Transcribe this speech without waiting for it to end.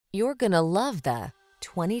You're gonna love the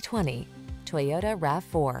 2020 Toyota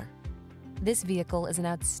RAV4. This vehicle is an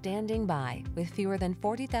outstanding buy with fewer than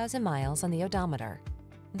 40,000 miles on the odometer.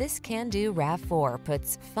 This can-do RAV4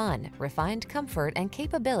 puts fun, refined comfort, and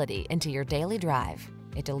capability into your daily drive.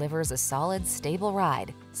 It delivers a solid, stable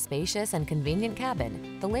ride, spacious and convenient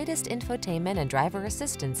cabin, the latest infotainment and driver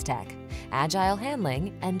assistance tech, agile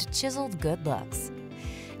handling, and chiseled good looks.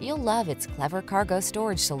 You'll love its clever cargo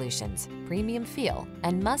storage solutions, premium feel,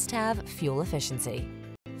 and must-have fuel efficiency.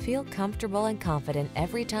 Feel comfortable and confident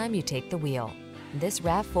every time you take the wheel. This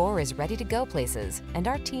RAV4 is ready to go places, and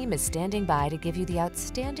our team is standing by to give you the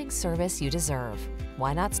outstanding service you deserve.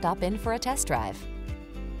 Why not stop in for a test drive?